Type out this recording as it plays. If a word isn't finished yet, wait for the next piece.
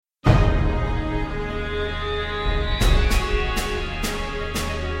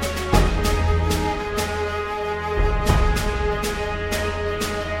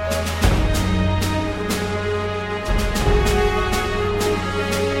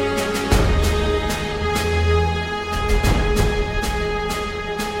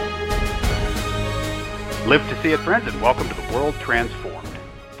Live to see it, friends, and welcome to The World Transformed.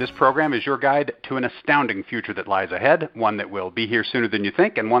 This program is your guide to an astounding future that lies ahead, one that will be here sooner than you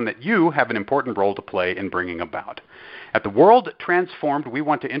think, and one that you have an important role to play in bringing about. At The World Transformed, we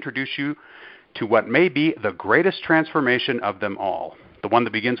want to introduce you to what may be the greatest transformation of them all, the one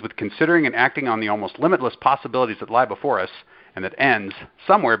that begins with considering and acting on the almost limitless possibilities that lie before us, and that ends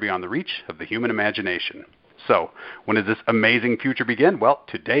somewhere beyond the reach of the human imagination. So, when does this amazing future begin? Well,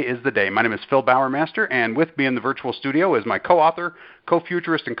 today is the day. My name is Phil Bowermaster, and with me in the virtual studio is my co-author,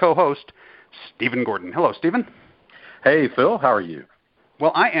 co-futurist, and co-host, Stephen Gordon. Hello, Stephen. Hey, Phil. How are you?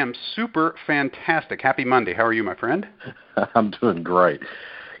 Well, I am super fantastic. Happy Monday. How are you, my friend? I'm doing great.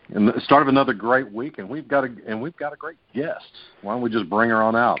 And the start of another great week, and we've got a great guest. Why don't we just bring her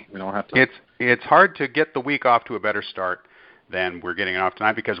on out? We don't have to. It's hard to get the week off to a better start than we're getting it off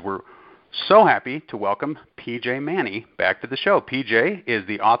tonight because we're so happy to welcome PJ Manney back to the show. PJ is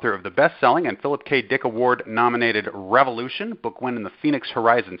the author of the best-selling and Philip K. Dick Award-nominated Revolution, book win in the Phoenix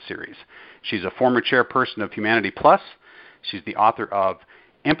Horizon series. She's a former chairperson of Humanity Plus. She's the author of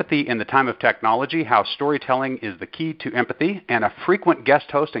Empathy in the Time of Technology, How Storytelling is the Key to Empathy, and a frequent guest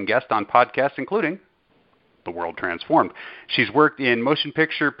host and guest on podcasts, including The World Transformed. She's worked in motion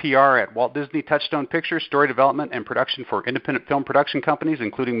picture PR at Walt Disney Touchstone Pictures, story development and production for independent film production companies,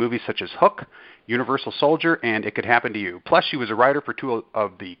 including movies such as Hook, Universal Soldier, and It Could Happen to You. Plus, she was a writer for two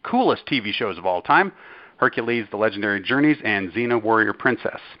of the coolest TV shows of all time, Hercules, The Legendary Journeys, and Xena, Warrior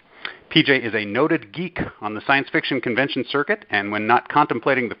Princess. PJ is a noted geek on the science fiction convention circuit, and when not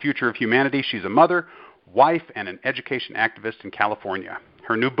contemplating the future of humanity, she's a mother, wife, and an education activist in California.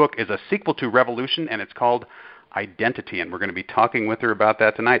 Her new book is a sequel to Revolution, and it's called Identity, and we're going to be talking with her about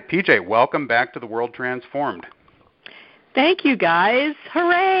that tonight. PJ, welcome back to The World Transformed. Thank you, guys.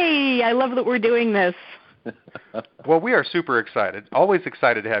 Hooray! I love that we're doing this. Well, we are super excited, always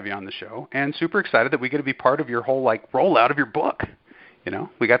excited to have you on the show, and super excited that we get to be part of your whole rollout of your book. You know,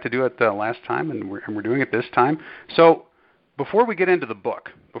 we got to do it last time, and we're doing it this time. So before we get into the book,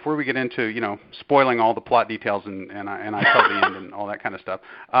 before we get into, spoiling all the plot details and I tell the end and all that kind of stuff,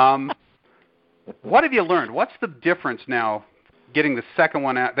 what have you learned? What's the difference now getting the second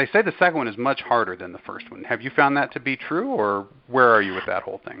one out? They say the second one is much harder than the first one. Have you found that to be true, or where are you with that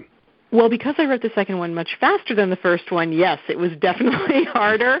whole thing? Well, because I wrote the second one much faster than the first one, yes, it was definitely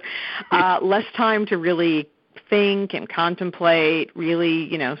harder. Less time to really think and contemplate, really,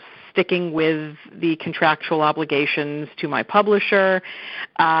 sticking with the contractual obligations to my publisher.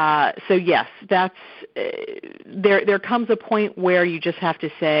 So yes, that's there comes a point where you just have to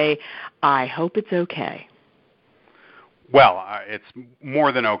say, I hope it's okay. Well, it's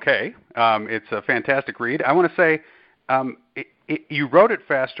more than okay. It's a fantastic read. I want to say you wrote it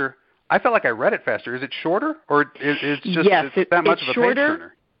faster. I felt like I read it faster. Is it shorter, or it's just that much of a page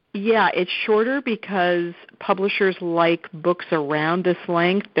turner? Yeah, it's shorter because publishers like books around this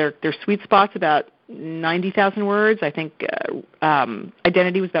length. Their sweet spot's about 90,000 words. I think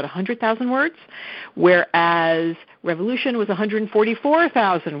Identity was about 100,000 words, whereas Revolution was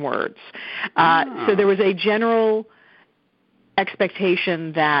 144,000 words. So there was a general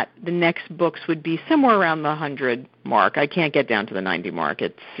expectation that the next books would be somewhere around the 100 mark. I can't get down to the 90 mark.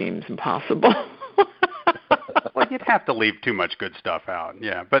 It seems impossible. Well, you'd have to leave too much good stuff out,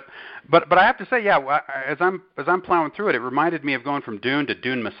 yeah. But I have to say, yeah, as I'm plowing through it, it reminded me of going from Dune to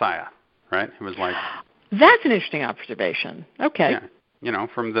Dune Messiah, right? It was like that's an interesting observation. Okay. Yeah,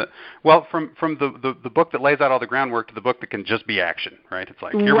 from the book that lays out all the groundwork to the book that can just be action, right? It's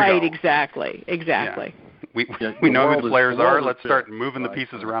like here right, we go. Exactly. Yeah. We know who the players are. Let's start moving the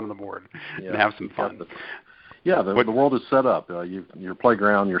pieces around on the board and have some fun. The world is set up. Your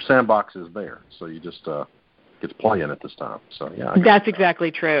playground, your sandbox is there, so you just get to play in it this time. So that's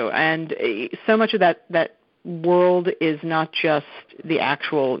exactly true. And so much of that world is not just the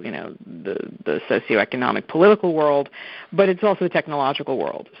actual, the socioeconomic political world, but it's also the technological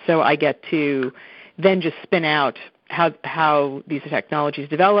world. So I get to then just spin out how these technologies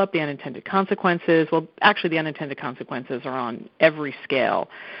develop, the unintended consequences. Well, actually, the unintended consequences are on every scale: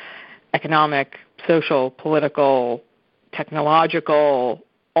 economic, social, political, technological,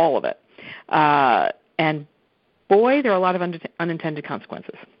 all of it. And boy, there are a lot of unintended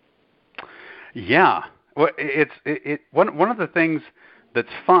consequences. Yeah. Well, one of the things that's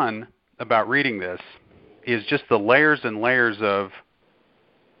fun about reading this is just the layers and layers of,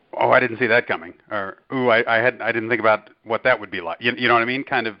 I didn't see that coming, or I didn't think about what that would be like. You know what I mean?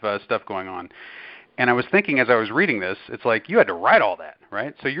 Kind of stuff going on. And I was thinking as I was reading this, it's like you had to write all that,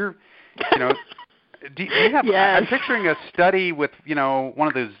 right? So you're, do you have? Yes. I'm picturing a study with one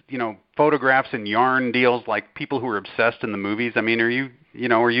of those photographs and yarn deals, like people who are obsessed in the movies. I mean, are you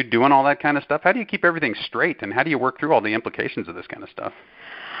Are you doing all that kind of stuff? How do you keep everything straight, and how do you work through all the implications of this kind of stuff?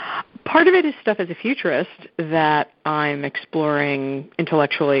 Part of it is stuff as a futurist that I'm exploring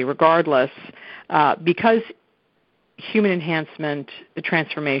intellectually regardless, because human enhancement, the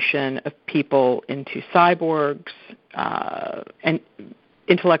transformation of people into cyborgs, and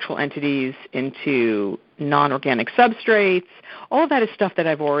intellectual entities into non-organic substrates, all of that is stuff that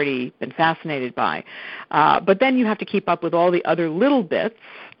I've already been fascinated by. But then you have to keep up with all the other little bits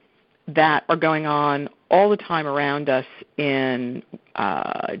that are going on all the time around us in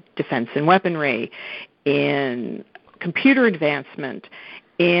defense and weaponry, in computer advancement,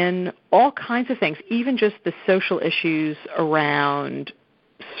 in all kinds of things, even just the social issues around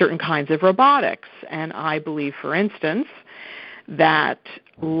certain kinds of robotics. And I believe, for instance, that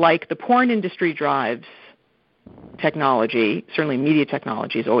like the porn industry drives technology, certainly media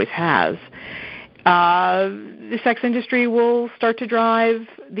technologies always has, the sex industry will start to drive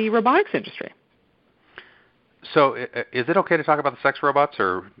the robotics industry. So is it okay to talk about the sex robots,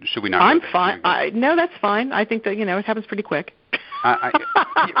 or should we not? I'm fine. No, that's fine. I think that, it happens pretty quick. All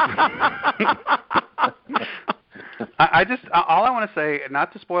I want to say,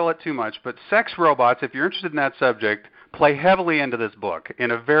 not to spoil it too much, but sex robots, if you're interested in that subject, play heavily into this book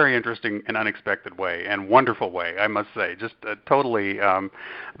in a very interesting and unexpected way and wonderful way, I must say. Just totally,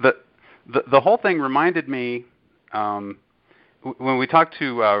 the whole thing reminded me when we talked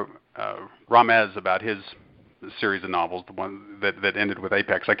to Ramez about his series of novels, the one that ended with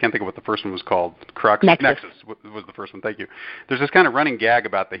Apex. I can't think of what the first one was called. Nexus was the first one. Thank you. There's this kind of running gag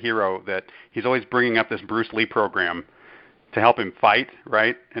about the hero that he's always bringing up this Bruce Lee program to help him fight,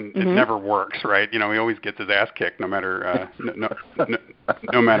 right? And it never works, right? He always gets his ass kicked no matter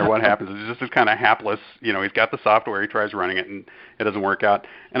no matter what happens. It's just this kind of hapless. He's got the software, he tries running it, and it doesn't work out.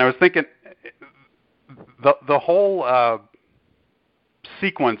 And I was thinking, the whole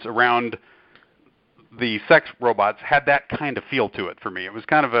sequence around the sex robots had that kind of feel to it for me. It was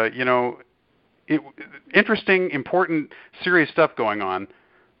kind of a, interesting, important, serious stuff going on,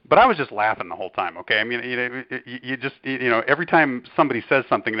 but I was just laughing the whole time, okay? I mean, you just, every time somebody says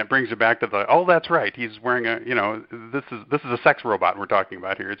something that brings you back to the, oh, that's right, he's wearing a, this is a sex robot we're talking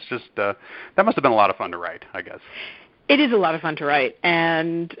about here. It's just, that must have been a lot of fun to write, I guess. It is a lot of fun to write,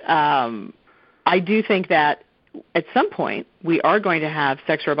 and I do think that at some point, we are going to have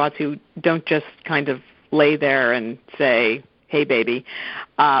sex robots who don't just kind of lay there and say, "Hey, baby."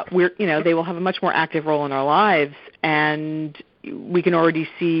 They will have a much more active role in our lives, and we can already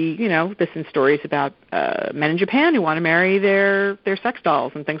see, this in stories about men in Japan who want to marry their sex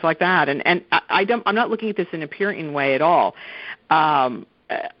dolls and things like that. And I'm not looking at this in a Puritan way at all.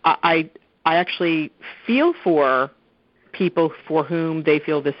 I actually feel for people for whom they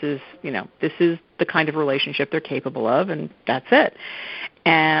feel this is the kind of relationship they're capable of, and that's it.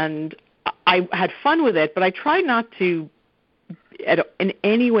 And I had fun with it, but I tried not to, in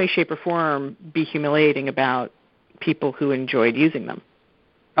any way, shape, or form, be humiliating about people who enjoyed using them.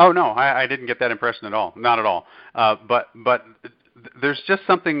 Oh, no, I didn't get that impression at all. Not at all. But there's just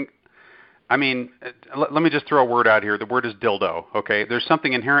something, let me just throw a word out here. The word is dildo, okay? There's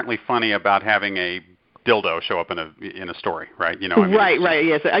something inherently funny about having a dildo show up in a story, right? Right,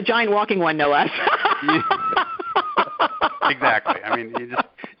 yes, a giant walking one, no less. Exactly.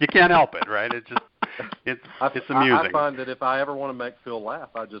 You can't help it, right? It's amusing. I find that if I ever want to make Phil laugh,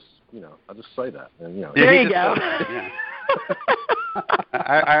 I just say that. And, There you go. Yeah.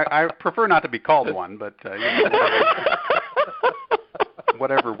 I prefer not to be called one, but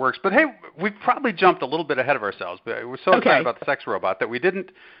whatever works. But hey, we've probably jumped a little bit ahead of ourselves. But we're so excited about the sex robot that we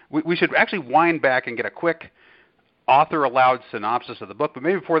didn't. We should actually wind back and get a quick author-allowed synopsis of the book. But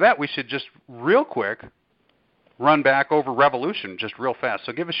maybe before that, we should just real quick run back over Revolution just real fast.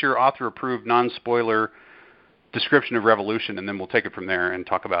 So give us your author-approved, non-spoiler description of Revolution, and then we'll take it from there and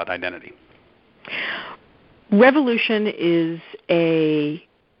talk about identity. Revolution is a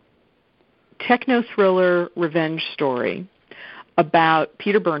techno-thriller revenge story about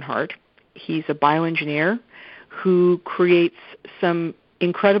Peter Bernhardt. He's a bioengineer who creates some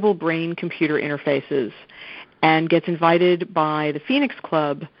incredible brain-computer interfaces and gets invited by the Phoenix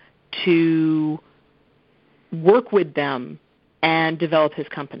Club to work with them and develop his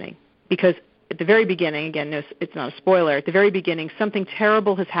company. Because at the very beginning, again, no, it's not a spoiler, at the very beginning, something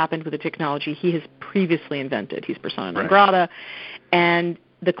terrible has happened with the technology he has previously invented. He's persona non grata. And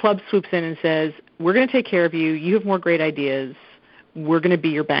the club swoops in and says, we're going to take care of you. You have more great ideas. We're going to be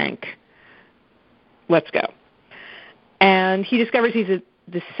your bank. Let's go. And he discovers he's at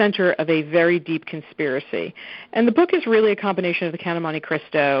the center of a very deep conspiracy. And the book is really a combination of the Count of Monte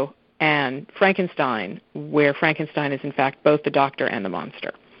Cristo and Frankenstein, where Frankenstein is in fact both the doctor and the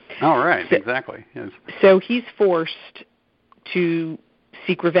monster. Oh, right, exactly. Yes. So he's forced to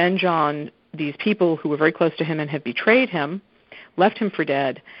seek revenge on these people who were very close to him and have betrayed him, left him for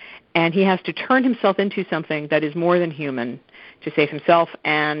dead, and he has to turn himself into something that is more than human to save himself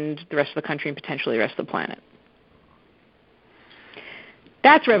and the rest of the country and potentially the rest of the planet.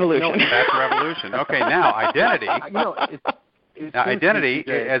 That's revolution. That's revolution. Okay, now identity. Identity,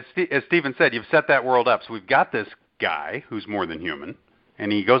 as Stephen said, you've set that world up. So we've got this guy who's more than human,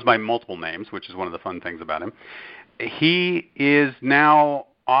 and he goes by multiple names, which is one of the fun things about him. He is now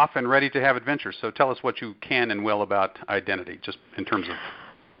off and ready to have adventures. So tell us what you can and will about identity, just in terms of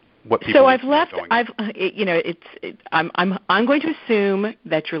what people. So I'm going to assume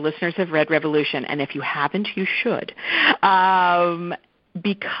that your listeners have read Revolution, and if you haven't, you should.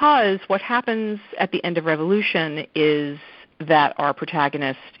 Because what happens at the end of Revolution is that our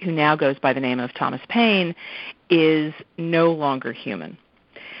protagonist, who now goes by the name of Thomas Paine, is no longer human.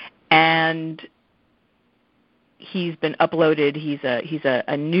 And he's been uploaded. He's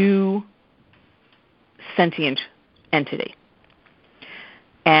a new sentient entity.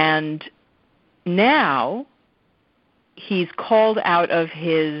 And now he's called out of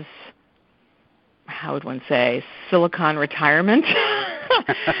his, how would one say, silicon retirement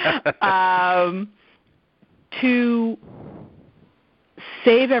to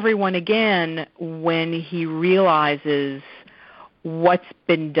save everyone again when he realizes what's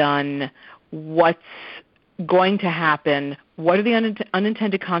been done, what's going to happen, what are the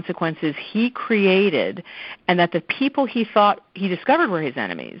unintended consequences he created, and that the people he thought he discovered were his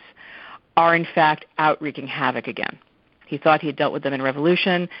enemies are in fact out wreaking havoc again. He thought he had dealt with them in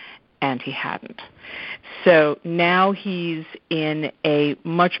Revolution, and he hadn't. So now he's in a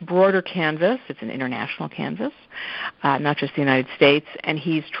much broader canvas. It's an international canvas, not just the United States, and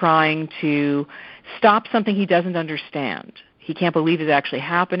he's trying to stop something he doesn't understand. He can't believe it's actually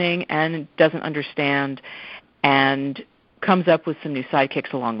happening and doesn't understand, and comes up with some new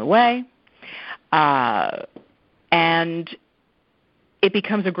sidekicks along the way. And it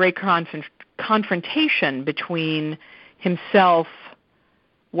becomes a great confrontation between himself,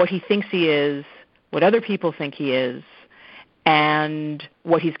 what he thinks he is, what other people think he is, and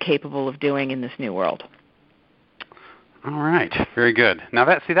what he's capable of doing in this new world. All right, very good. Now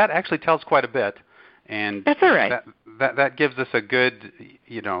that actually tells quite a bit, and that's all right. That gives us a good,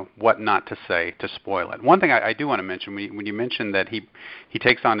 what not to say to spoil it. One thing I do want to mention, when you mentioned that he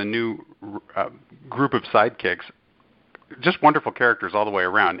takes on a new group of sidekicks, just wonderful characters all the way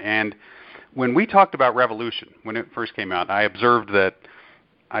around. And when we talked about Revolution, when it first came out, I observed that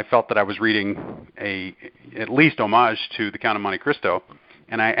I felt that I was reading at least homage to the Count of Monte Cristo,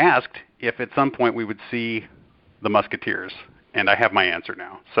 and I asked if at some point we would see the Musketeers, and I have my answer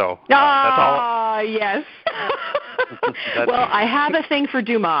now. So that's all. Yes. Well, I have a thing for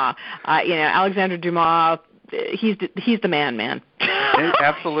Dumas. Alexandre Dumas. He's the man.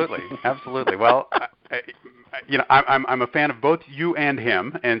 Absolutely. Well, I'm a fan of both you and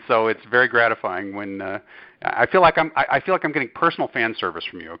him, and so it's very gratifying when I feel like I'm getting personal fan service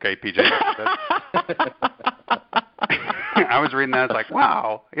from you. Okay, PJ. I was reading that. It's like,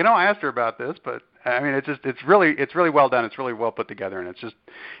 wow. I asked her about this, but I mean, it's really well done. It's really well put together, and it's just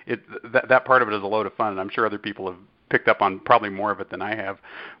that part of it is a load of fun, and I'm sure other people have picked up on probably more of it than I have.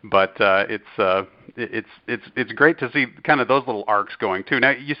 But it's great to see kind of those little arcs going too.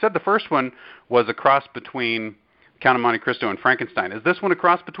 Now, you said the first one was a cross between Count of Monte Cristo and Frankenstein. Is this one a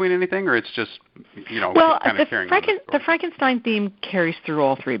cross between anything, or it's just kind of carrying the Frankenstein theme carries through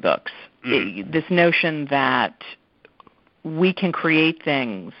all three books. This notion that we can create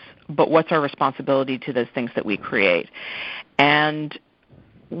things, but what's our responsibility to those things that we create? And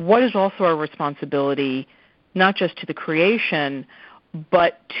what is also our responsibility, not just to the creation,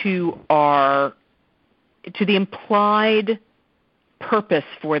 but to the implied purpose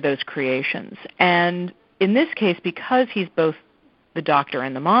for those creations? And in this case, because he's both the doctor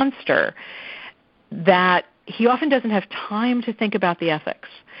and the monster, that he often doesn't have time to think about the ethics.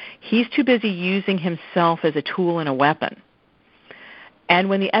 He's too busy using himself as a tool and a weapon. And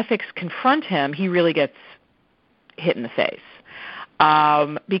when the ethics confront him, he really gets hit in the face.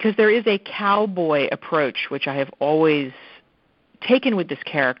 Because there is a cowboy approach, which I have always taken with this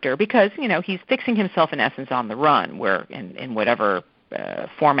character, because, he's fixing himself in essence on the run, where in whatever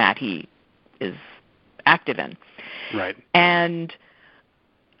format he is active in. Right. And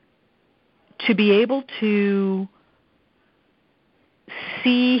to be able to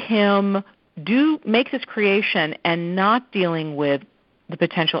see him make this creation and not dealing with the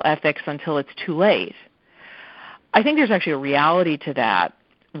potential ethics until it's too late. I think there's actually a reality to that,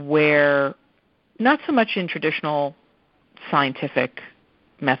 where not so much in traditional scientific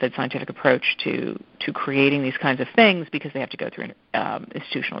method, scientific approach to creating these kinds of things, because they have to go through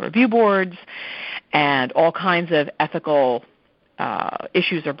institutional review boards and all kinds of ethical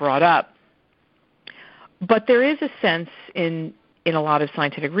issues are brought up. But there is a sense in a lot of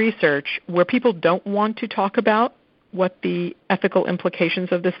scientific research where people don't want to talk about what the ethical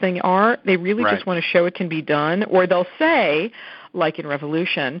implications of this thing are. They really just want to show it can be done, or they'll say, like in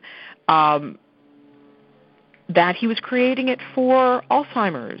Revolution, that he was creating it for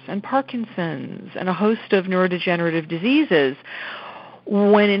Alzheimer's and Parkinson's and a host of neurodegenerative diseases,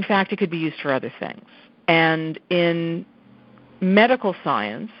 when in fact it could be used for other things. And in medical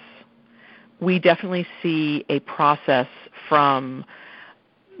science, we definitely see a process from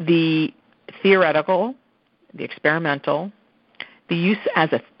the theoretical, the experimental, the use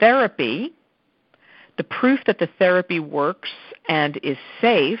as a therapy, the proof that the therapy works and is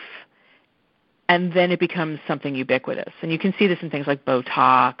safe, and then it becomes something ubiquitous. And you can see this in things like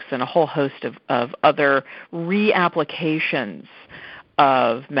Botox and a whole host of other reapplications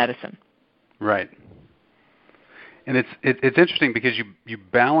of medicine. Right. And it's interesting because you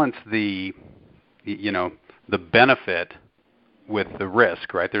balance the benefit with the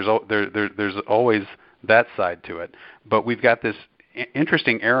risk, right? There's always that side to it. But we've got this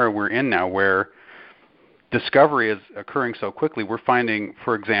interesting era we're in now where discovery is occurring so quickly. We're finding,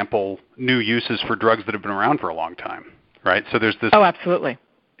 for example, new uses for drugs that have been around for a long time, right? So there's this. Oh, absolutely.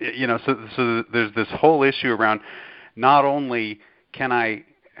 So there's this whole issue around not only can I,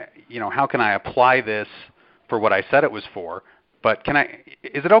 how can I apply this for what I said it was for, but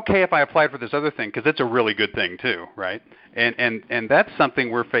is it okay if I apply it for this other thing, because it's a really good thing too, right? And that's something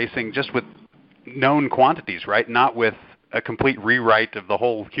we're facing just with known quantities, right? Not with a complete rewrite of the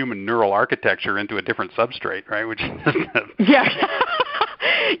whole human neural architecture into a different substrate, right? Which yeah,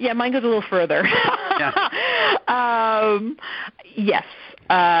 yeah, mine goes a little further. Yeah. Yes,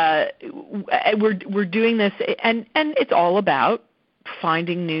 we're doing this, and it's all about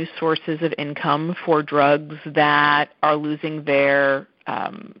finding new sources of income for drugs that are losing their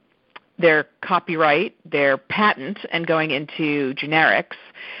copyright, their patent, and going into generics.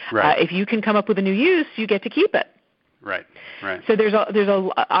 Right. If you can come up with a new use, you get to keep it. Right. So there's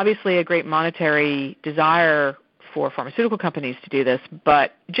obviously a great monetary desire for pharmaceutical companies to do this,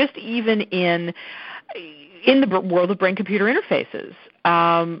 but just even in the world of brain-computer interfaces,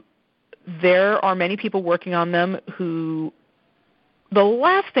 there are many people working on them who the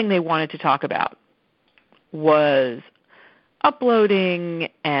last thing they wanted to talk about was uploading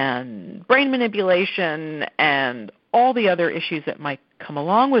and brain manipulation and all the other issues that might come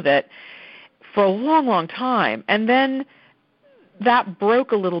along with it for a long, long time. And then that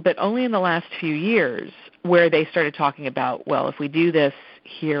broke a little bit only in the last few years, where they started talking about, well, if we do this,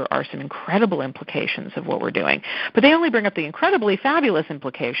 here are some incredible implications of what we're doing. But they only bring up the incredibly fabulous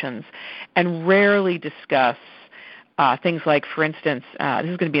implications and rarely discuss things like, for instance, this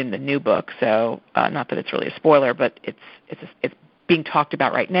is going to be in the new book, so not that it's really a spoiler, but it's being talked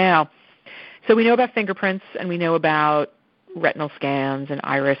about right now. So we know about fingerprints, and we know about retinal scans and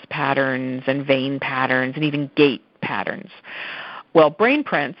iris patterns and vein patterns and even gait patterns. Well, brain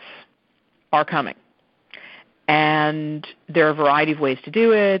prints are coming, and there are a variety of ways to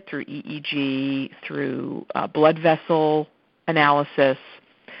do it, through EEG, through blood vessel analysis.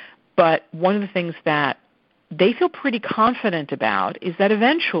 But one of the things that they feel pretty confident about is that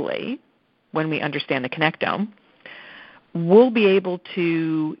eventually, when we understand the connectome, we'll be able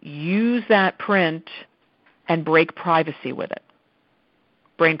to use that print and break privacy with it,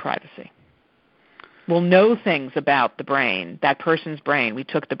 brain privacy. We'll know things about the brain, that person's brain we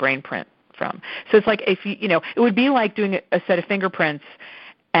took the brain print from. So it's like, if it would be like doing a set of fingerprints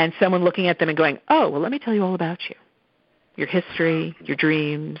and someone looking at them and going, oh, well, let me tell you all about you, your history, your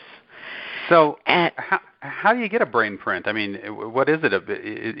dreams. So how do you get a brain print? I mean, what is it?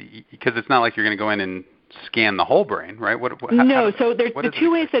 Because it's not like you're going to go in and scan the whole brain, right? So there's the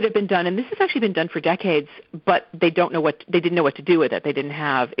two ways that have been done, and this has actually been done for decades, but they didn't know what to do with it. They didn't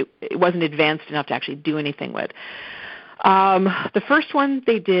have it wasn't advanced enough to actually do anything with. The first one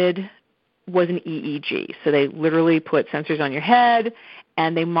they did was an EEG. So they literally put sensors on your head,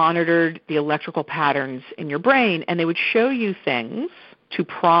 and they monitored the electrical patterns in your brain, and they would show you things to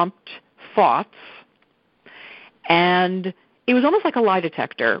prompt thoughts. And it was almost like a lie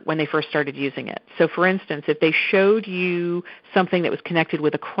detector when they first started using it. So, for instance, if they showed you something that was connected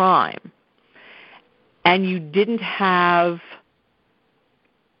with a crime and you didn't have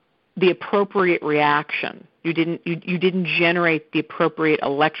the appropriate reaction, you didn't generate the appropriate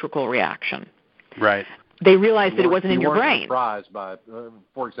electrical reaction, right? they realized that it wasn't in your brain. Surprised by,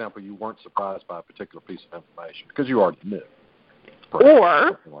 for example, you weren't surprised by a particular piece of information because you already knew.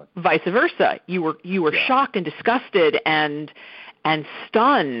 Or vice versa, you were shocked and disgusted and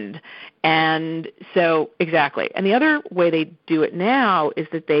stunned, and so exactly. And the other way they do it now is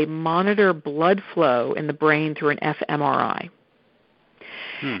that they monitor blood flow in the brain through an fMRI.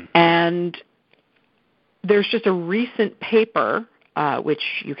 And there's just a recent paper, which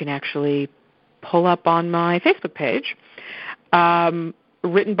you can actually pull up on my Facebook page,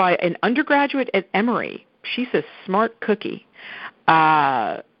 written by an undergraduate at Emory. She's a smart cookie.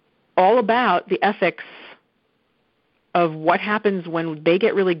 All about the ethics of what happens when they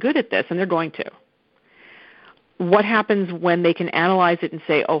get really good at this, and they're going to. What happens when they can analyze it and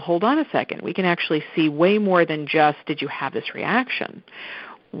say, oh, hold on a second, we can actually see way more than just did you have this reaction.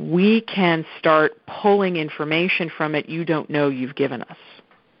 We can start pulling information from it you don't know you've given us.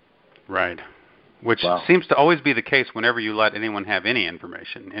 Right. Which seems to always be the case whenever you let anyone have any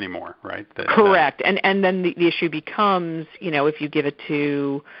information anymore, right? Correct. And then the issue becomes, if you give it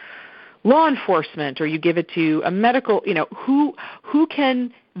to law enforcement or you give it to a medical, who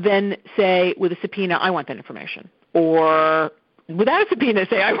can then say with a subpoena, I want that information, or without a subpoena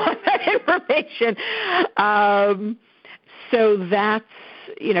say, I want that information. So that's,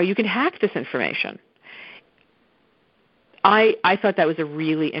 you can hack this information. I thought that was a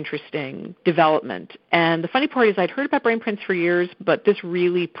really interesting development. And the funny part is I'd heard about brain prints for years, but this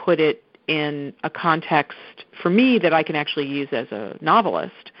really put it in a context for me that I can actually use as a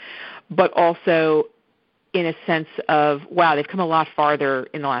novelist, but also in a sense of, wow, they've come a lot farther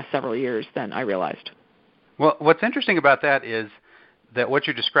in the last several years than I realized. Well, what's interesting about that is that what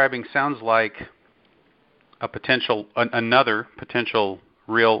you're describing sounds like another potential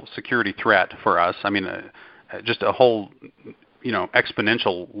real security threat for us. I mean, just a whole,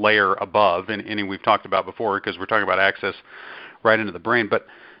 exponential layer above any we've talked about before, because we're talking about access right into the brain. But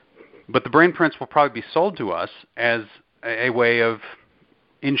the brain prints will probably be sold to us as a way of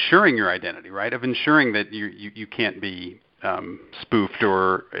ensuring your identity, right? Of ensuring that you can't be spoofed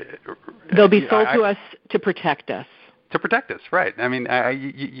or they'll be sold to us to protect us. To protect us, right? I mean,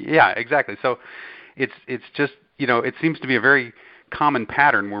 yeah, exactly. So it's just it seems to be a very common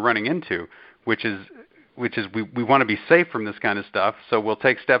pattern we're running into, which is we want to be safe from this kind of stuff, so we'll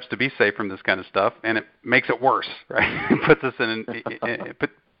take steps to be safe from this kind of stuff, and it makes it worse, right? It puts us in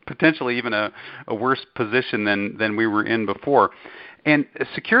potentially even a worse position than we were in before. And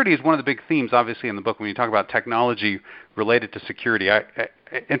security is one of the big themes, obviously, in the book when you talk about technology related to security.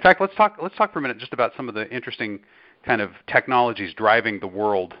 In fact, let's talk for a minute just about some of the interesting kind of technologies driving the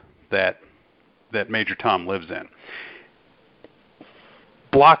world that Major Tom lives in.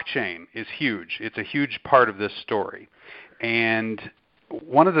 Blockchain is huge. It's a huge part of this story. And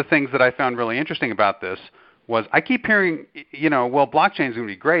one of the things that I found really interesting about this was I keep hearing, blockchain is going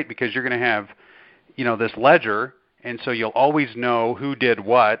to be great because you're going to have, this ledger, and so you'll always know who did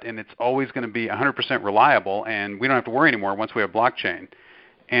what, and it's always going to be 100% reliable, and we don't have to worry anymore once we have blockchain.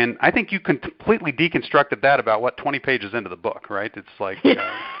 And I think you completely deconstructed that about, 20 pages into the book, right? It's like...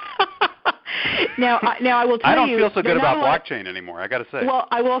 Now I will tell you... I don't feel so good about blockchain anymore, I got to say. Well,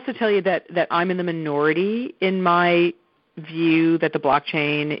 I will also tell you that I'm in the minority in my view that the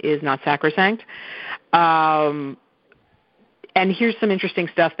blockchain is not sacrosanct. And here's some interesting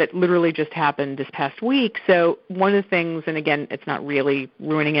stuff that literally just happened this past week. So one of the things, and again, it's not really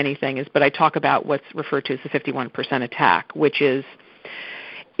ruining anything, but I talk about what's referred to as the 51% attack, which is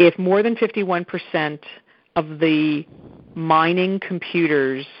if more than 51% of the mining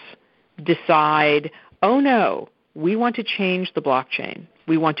computers decide, oh no, we want to change the blockchain.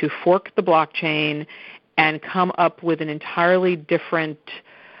 We want to fork the blockchain and come up with an entirely different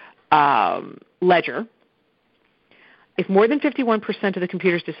ledger. If more than 51% of the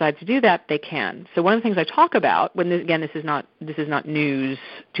computers decide to do that, they can. So one of the things I talk about, this is not news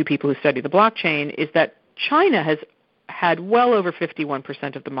to people who study the blockchain, is that China has had well over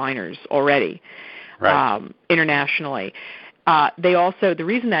 51% of the miners already, right. Internationally. The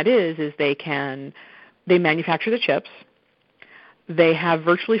reason that is they manufacture the chips. They have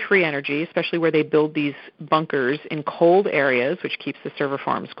virtually free energy, especially where they build these bunkers in cold areas, which keeps the server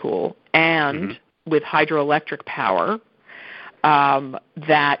farms cool, and with hydroelectric power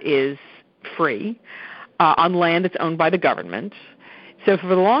that is free on land that's owned by the government. So for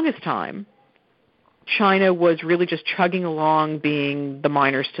the longest time, China was really just chugging along being the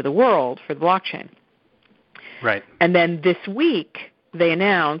miners to the world for the blockchain. Right. And then this week, they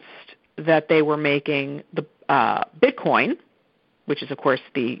announced that they were making the Bitcoin, which is, of course,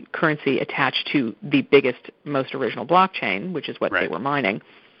 the currency attached to the biggest, most original blockchain, which is what they were mining.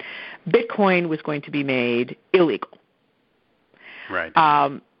 Bitcoin was going to be made illegal. Right.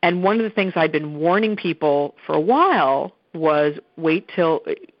 And one of the things I'd been warning people for a while was wait till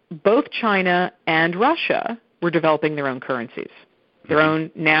both China and Russia were developing their own currencies, their own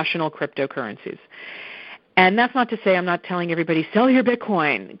national cryptocurrencies. And that's not to say I'm not telling everybody, sell your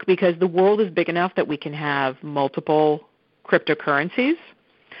Bitcoin, because the world is big enough that we can have multiple cryptocurrencies.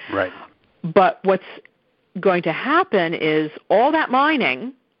 Right. But what's going to happen is all that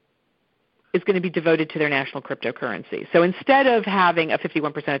mining is going to be devoted to their national cryptocurrency. So instead of having a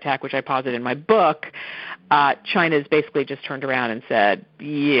 51% attack, which I posit in my book, China's basically just turned around and said,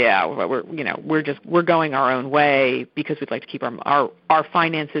 "Yeah, we're going our own way because we'd like to keep our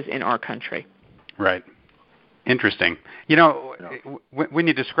finances in our country." Right. Interesting. When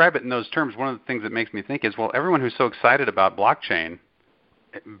you describe it in those terms, one of the things that makes me think is, well, everyone who's so excited about blockchain,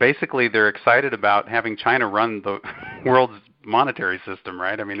 basically they're excited about having China run the world's monetary system,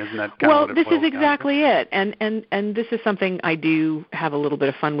 right? I mean, isn't that kind of what it boils down to? Well, this is exactly it. And this is something I do have a little bit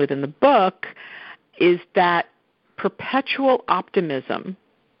of fun with in the book, is that perpetual optimism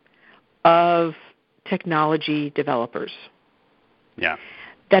of technology developers. Yeah.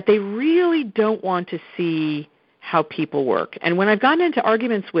 That they really don't want to see how people work. And when I've gotten into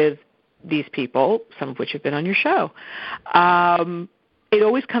arguments with these people, some of which have been on your show, it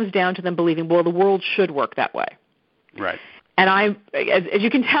always comes down to them believing, well, the world should work that way. Right. And as you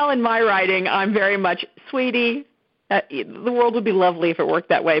can tell in my writing, I'm very much, sweetie, the world would be lovely if it worked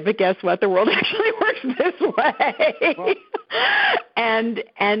that way, but guess what? The world actually works this way. Well. And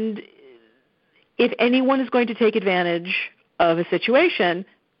if anyone is going to take advantage of a situation,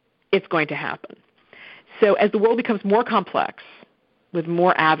 it's going to happen. So as the world becomes more complex, with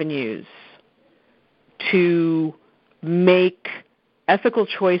more avenues to make ethical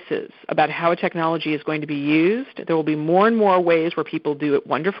choices about how a technology is going to be used, there will be more and more ways where people do it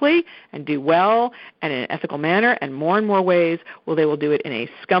wonderfully and do well and in an ethical manner, and more ways where they will do it in a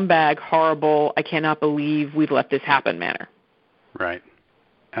scumbag, horrible, I cannot believe we've let this happen manner. Right.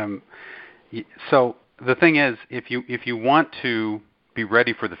 So the thing is, if you want to be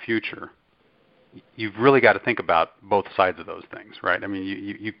ready for the future, you've really got to think about both sides of those things, right? I mean,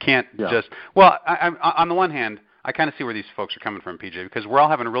 you can't just – well, on the one hand, I kind of see where these folks are coming from, PJ, because we're all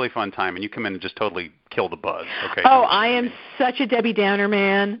having a really fun time, and you come in and just totally kill the buzz. Okay. Oh, I am such a Debbie Downer,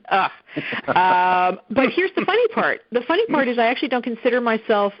 man. But here's the funny part. The funny part is I actually don't consider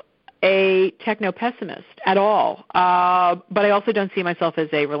myself a techno-pessimist at all, but I also don't see myself as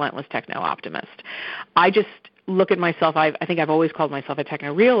a relentless techno-optimist. I just look at myself, I think I've always called myself a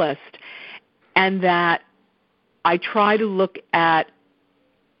techno-realist, and that I try to look at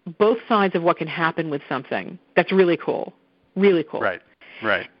both sides of what can happen with something that's really cool, really cool. Right.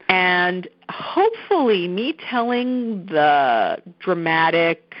 And hopefully me telling the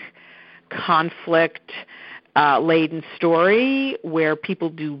dramatic, conflict-laden story where people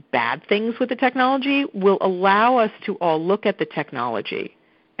do bad things with the technology will allow us to all look at the technology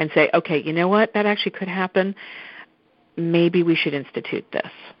and say, okay, you know what, that actually could happen. Maybe we should institute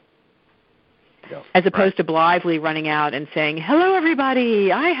this. As opposed to blithely running out and saying, hello,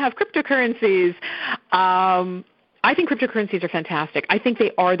 everybody, I have cryptocurrencies. I think cryptocurrencies are fantastic. I think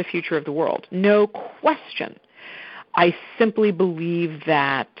they are the future of the world. No question. I simply believe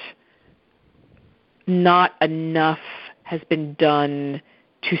that not enough has been done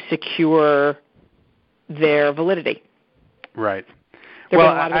to secure their validity. Right. Well,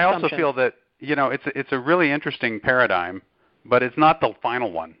 I also feel that, it's a really interesting paradigm, but it's not the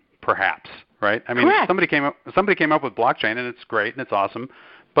final one, perhaps. Right? I mean, correct. somebody came up with blockchain, and it's great and it's awesome.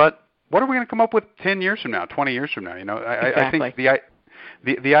 But what are we going to come up with 10 years from now, 20 years from now? Exactly. I think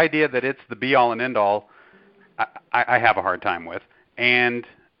the idea that it's the be all and end all, I have a hard time with, and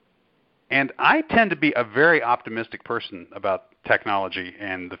I tend to be a very optimistic person about technology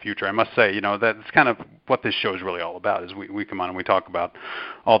and the future. I must say, that's kind of what this show is really all about. Is we come on and we talk about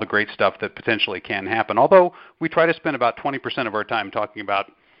all the great stuff that potentially can happen. Although we try to spend about 20% of our time talking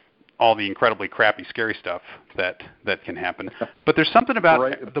about all the incredibly crappy, scary stuff that can happen. But there's something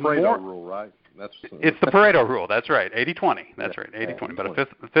about the Pareto rule, right? It's the Pareto rule. That's right. 80-20. That's right. 80-20. But a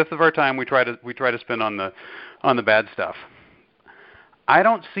fifth of our time we try to spend on the bad stuff. I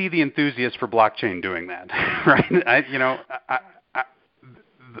don't see the enthusiasts for blockchain doing that. Right?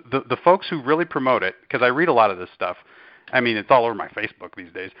 The folks who really promote it, because I read a lot of this stuff. I mean, it's all over my Facebook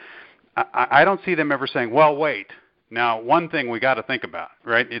these days. I don't see them ever saying, "Well, wait. Now, one thing we got to think about,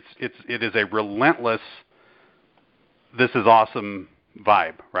 right? It is a relentless, this is awesome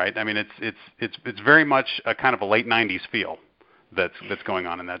vibe, right? I mean, it's very much a kind of a late '90s feel that's going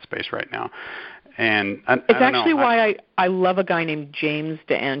on in that space right now, And it's actually why I love a guy named James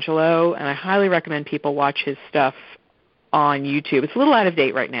D'Angelo, and I highly recommend people watch his stuff on YouTube. It's a little out of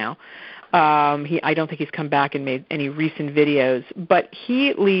date right now. I don't think he's come back and made any recent videos, but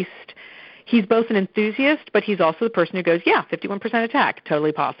he's both an enthusiast, but he's also the person who goes, yeah, 51% attack,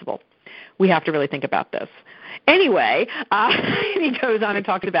 totally possible. We have to really think about this. Anyway, he goes on and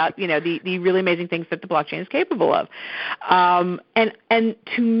talks about, the really amazing things that the blockchain is capable of. And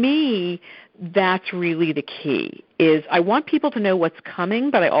to me, that's really the key, is I want people to know what's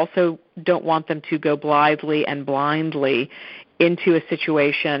coming, but I also don't want them to go blithely and blindly into a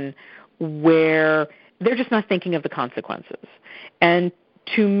situation where they're just not thinking of the consequences. And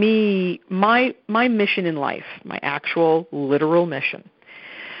to me, my mission in life, my actual literal mission,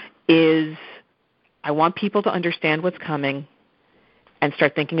 is I want people to understand what's coming and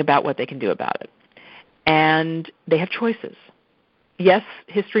start thinking about what they can do about it. And they have choices. Yes,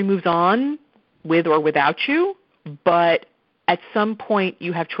 history moves on with or without you, but at some point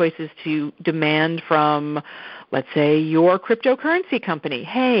you have choices to demand from, let's say, your cryptocurrency company,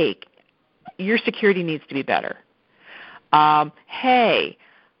 hey, your security needs to be better. Hey,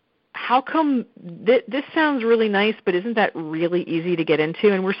 how come this sounds really nice, but isn't that really easy to get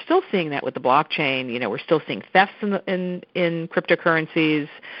into? And we're still seeing that with the blockchain. We're still seeing thefts in cryptocurrencies,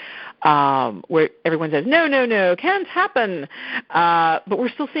 where everyone says, no, can't happen. But we're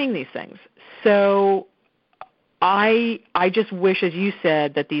still seeing these things. So I just wish, as you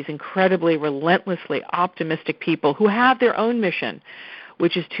said, that these incredibly, relentlessly optimistic people who have their own mission,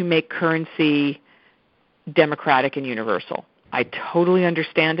 which is to make currency democratic and universal. I totally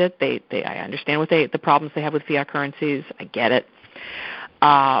understand it. I understand the problems they have with fiat currencies. I get it.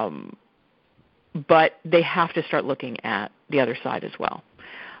 But they have to start looking at the other side as well.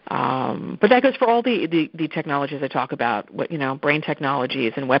 But that goes for all the technologies I talk about, brain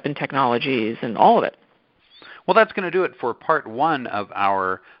technologies and weapon technologies and all of it. Well, that's going to do it for part one of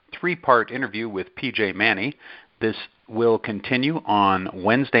our 3-part interview with PJ Manney. This will continue on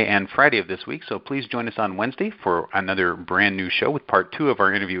Wednesday and Friday of this week, so please join us on Wednesday for another brand new show with part 2 of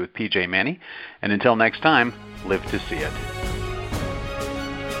our interview with PJ Manney. And until next time, live to see it.